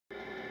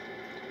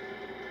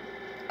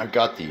I've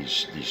got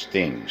these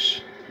things.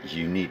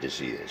 You need to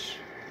see this.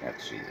 You have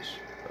to see this.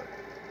 But,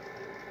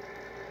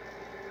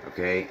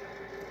 okay,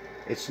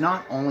 it's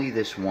not only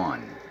this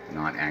one.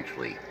 Not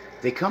actually.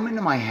 They come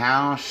into my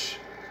house.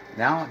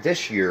 Now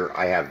this year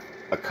I have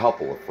a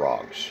couple of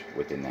frogs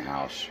within the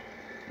house.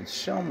 And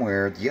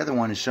somewhere the other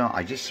one is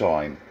I just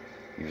saw him.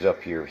 He was up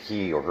here,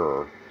 he or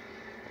her,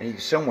 and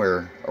he's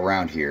somewhere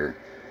around here.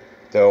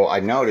 Though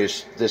I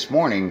noticed this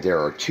morning there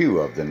are two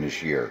of them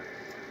this year.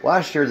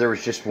 Last year there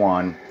was just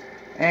one,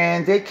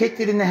 and they kicked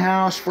it in the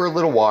house for a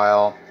little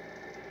while.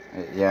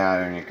 Yeah,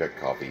 I only got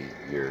coffee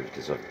here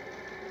because of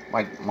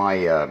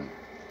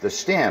the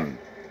stem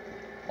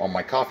on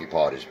my coffee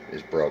pot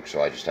is broke,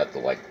 so I just have to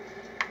like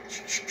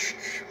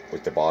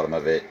with the bottom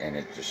of it, and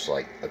it just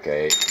like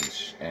okay,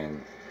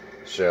 and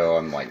so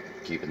I'm like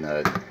keeping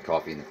the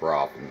coffee in the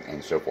crop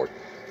and so forth.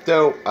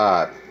 Though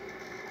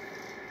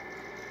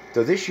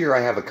this year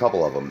I have a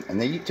couple of them,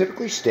 and they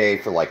typically stay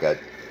for like a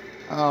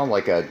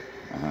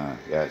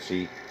yeah,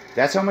 see,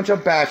 that's how much a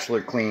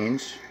bachelor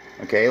cleans.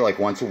 Okay, like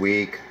once a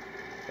week,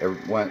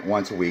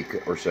 once a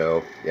week or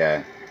so.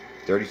 Yeah,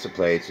 dirty some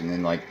plates, and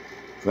then like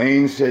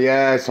cleans.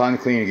 Yeah, it's time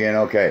to clean again.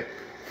 Okay.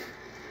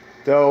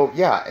 Though,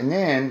 yeah, and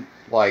then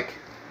like,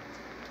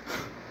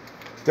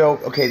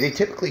 okay, they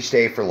typically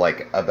stay for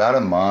like about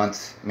a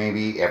month,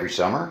 maybe every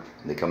summer.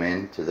 They come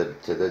in to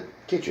the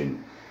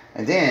kitchen,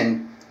 and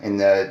then in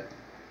the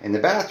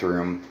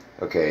bathroom.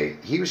 Okay,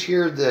 he was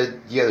here the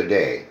other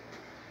day.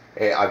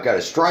 I've got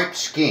a striped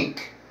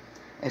skink,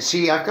 and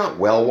see, I've got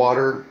well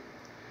water,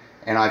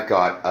 and I've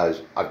got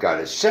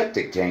a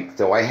septic tank.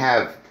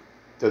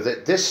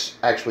 This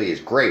actually is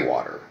gray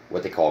water,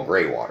 what they call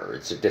gray water.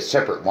 It's a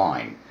separate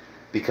line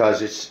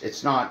because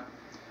it's not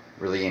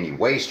really any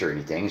waste or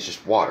anything. It's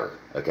just water.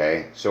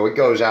 Okay, so it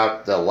goes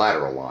out the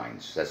lateral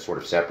lines. That's sort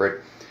of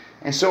separate.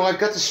 And so I've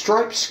got the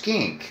striped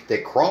skink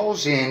that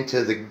crawls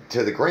into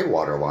the gray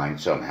water line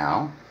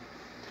somehow,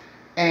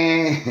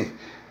 and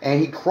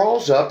he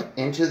crawls up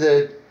into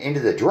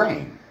the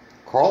drain.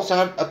 Crawls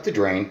out up the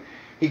drain.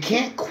 He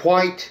can't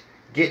quite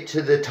get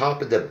to the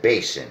top of the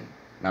basin.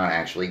 Not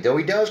actually, though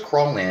he does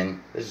crawl in.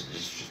 This is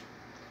just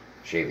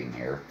shaving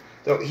hair.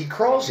 Though he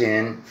crawls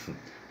in,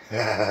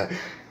 and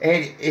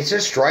it's a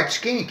striped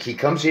skink. He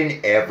comes in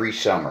every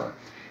summer,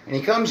 and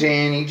he comes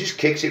in. He just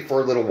kicks it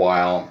for a little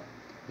while.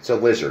 It's a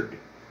lizard.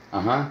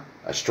 A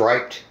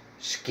striped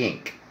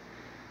skink.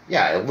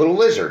 Yeah, a little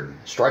lizard.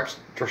 Striped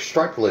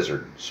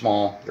lizard.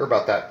 Small. They're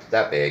about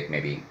that big,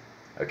 maybe.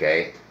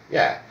 Okay.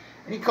 Yeah.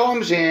 And he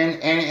comes in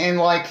and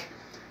like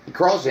he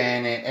crawls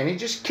in and he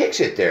just kicks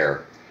it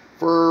there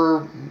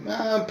for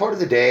part of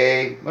the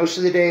day, most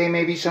of the day,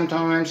 maybe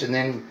sometimes, and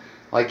then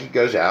like he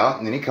goes out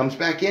and then he comes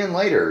back in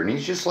later and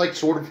he's just like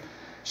sort of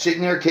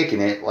sitting there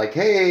kicking it like,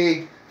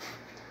 hey,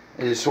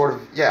 it's sort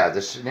of, yeah,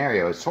 the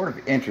scenario is sort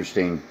of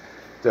interesting.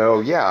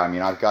 Though, yeah, I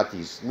mean, I've got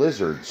these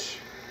lizard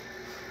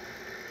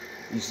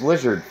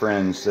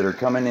friends that are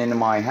coming into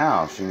my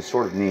house, and it's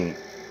sort of neat.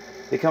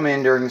 They come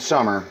in during the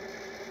summer,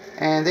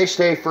 and they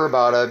stay for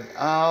about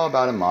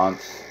a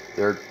month.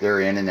 They're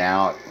in and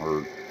out,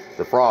 or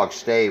the frogs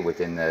stay for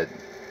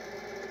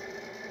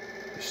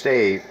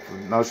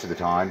most of the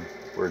time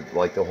for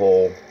like the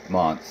whole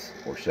month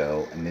or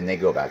so, and then they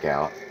go back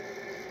out.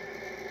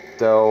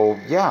 So,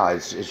 yeah,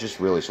 it's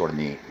just really sort of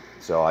neat.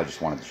 So I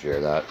just wanted to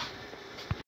share that.